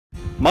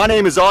My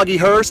name is Augie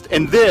Hurst,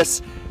 and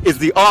this is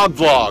the Og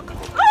Vlog.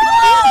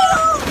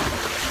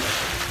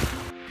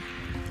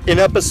 In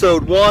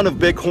episode 1 of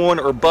Bighorn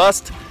or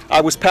Bust, I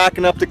was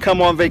packing up to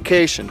come on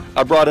vacation.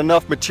 I brought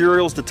enough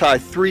materials to tie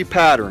 3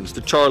 patterns: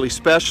 the Charlie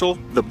Special,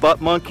 the Butt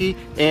Monkey,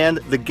 and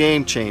the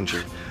Game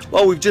Changer.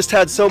 Well, we've just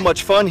had so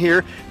much fun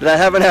here that I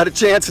haven't had a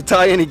chance to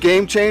tie any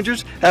Game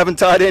Changers, haven't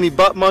tied any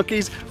Butt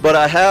Monkeys, but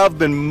I have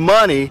been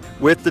money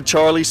with the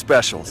Charlie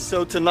Specials.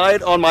 So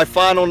tonight, on my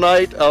final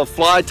night of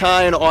fly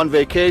tying on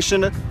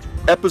vacation,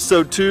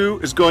 episode 2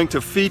 is going to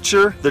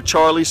feature the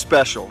Charlie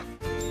Special.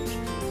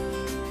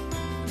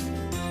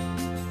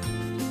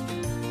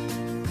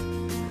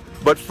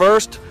 But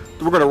first,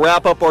 we're going to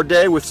wrap up our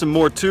day with some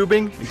more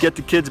tubing and get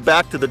the kids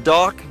back to the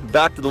dock,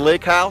 back to the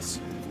lake house.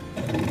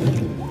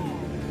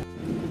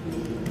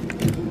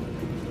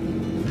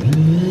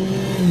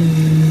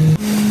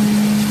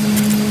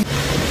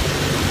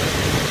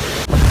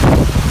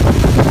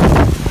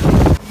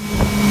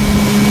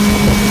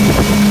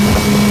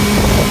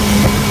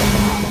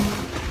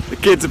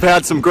 The kids have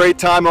had some great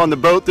time on the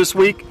boat this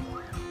week.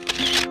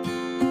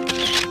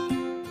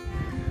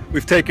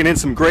 We've taken in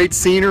some great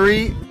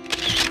scenery.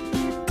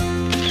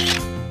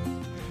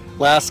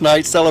 Last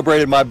night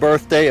celebrated my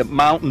birthday at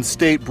Mountain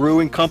State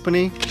Brewing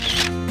Company.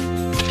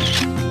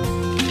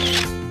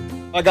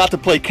 I got to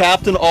play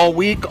captain all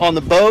week on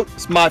the boat.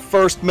 It's my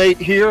first mate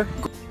here.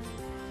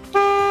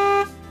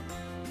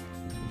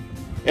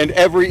 And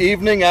every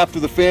evening after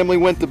the family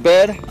went to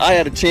bed, I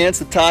had a chance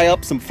to tie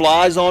up some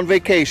flies on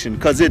vacation,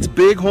 because it's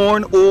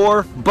Bighorn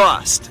or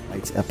Bust.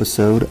 Tonight's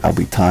episode, I'll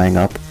be tying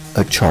up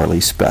a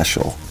Charlie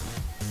Special.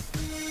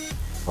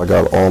 I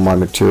got all my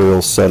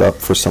materials set up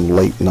for some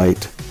late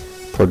night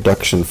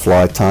production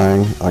fly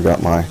tying. I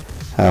got my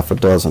half a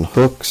dozen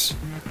hooks,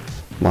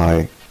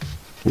 my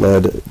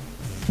lead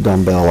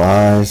dumbbell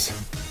eyes,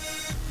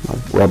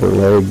 my rubber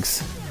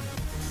legs,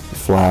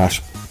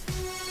 flash,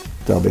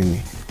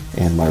 dubbing,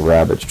 and my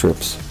rabbit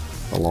strips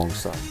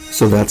alongside.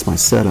 So that's my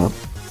setup.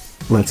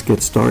 Let's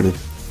get started.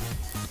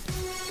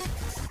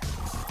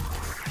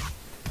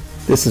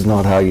 This is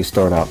not how you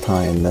start out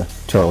tying the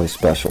Charlie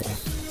Special.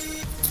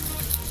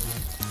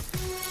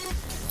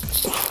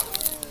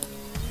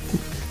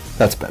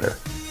 That's better.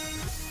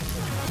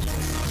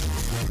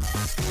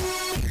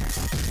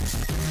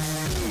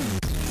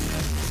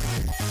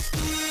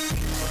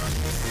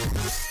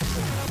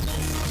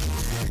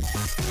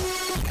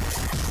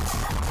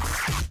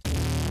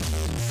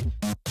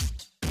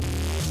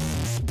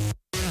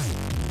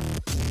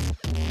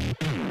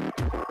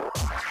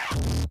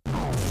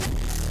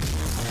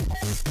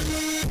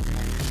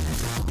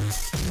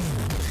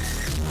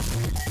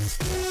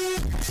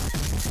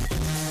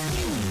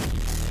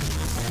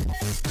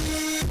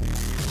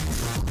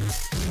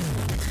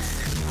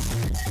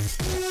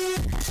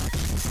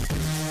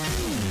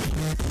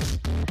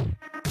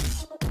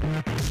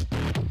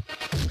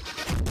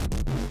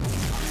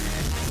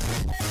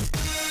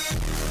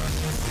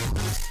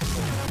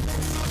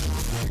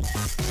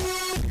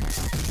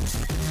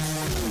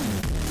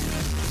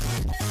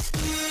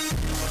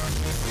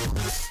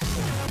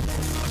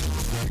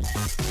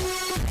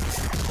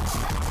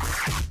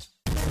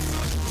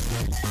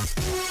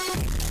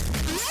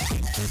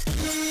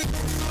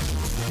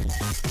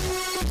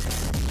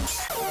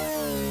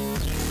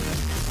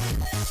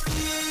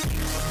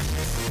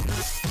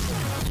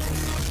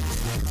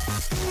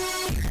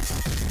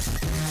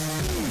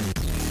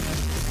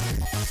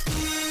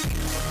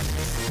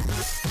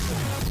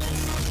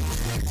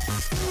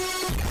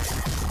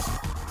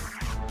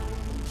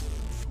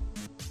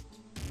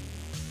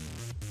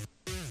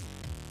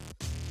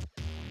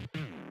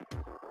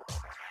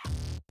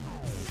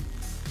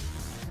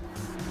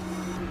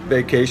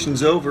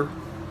 Vacation's over.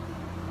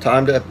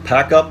 Time to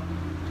pack up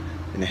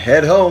and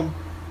head home.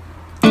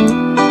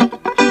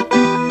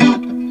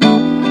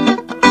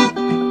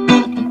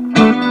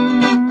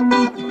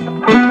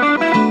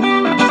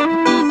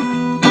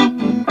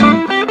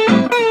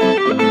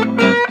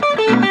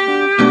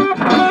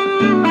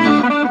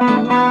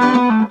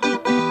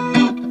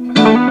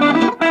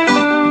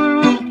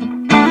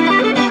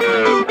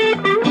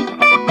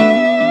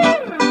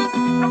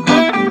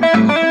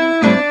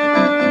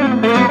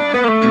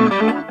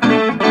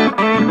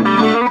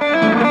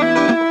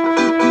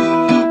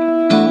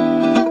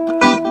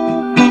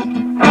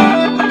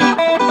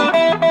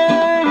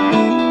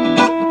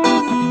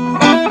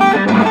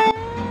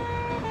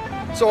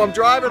 So I'm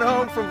driving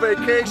home from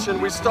vacation.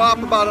 We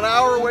stopped about an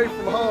hour away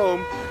from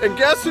home, and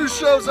guess who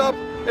shows up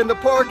in the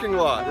parking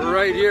lot? We're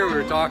right here. We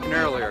were talking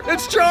earlier.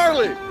 It's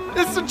Charlie!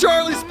 It's the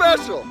Charlie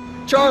Special!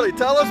 Charlie,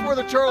 tell us where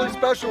the Charlie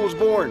Special was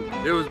born.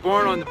 It was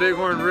born on the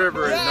Bighorn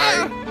River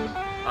at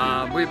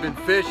night. We've been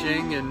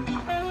fishing, and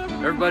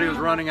everybody was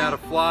running out of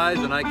flies,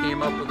 and I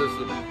came up with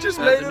this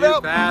a new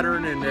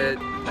pattern, and it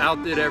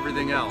outdid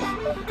everything else.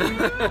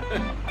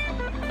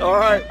 All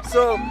right,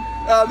 so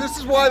this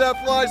is why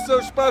that fly is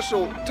so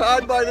special.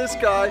 Tied by this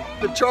guy,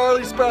 the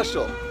Charlie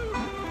Special.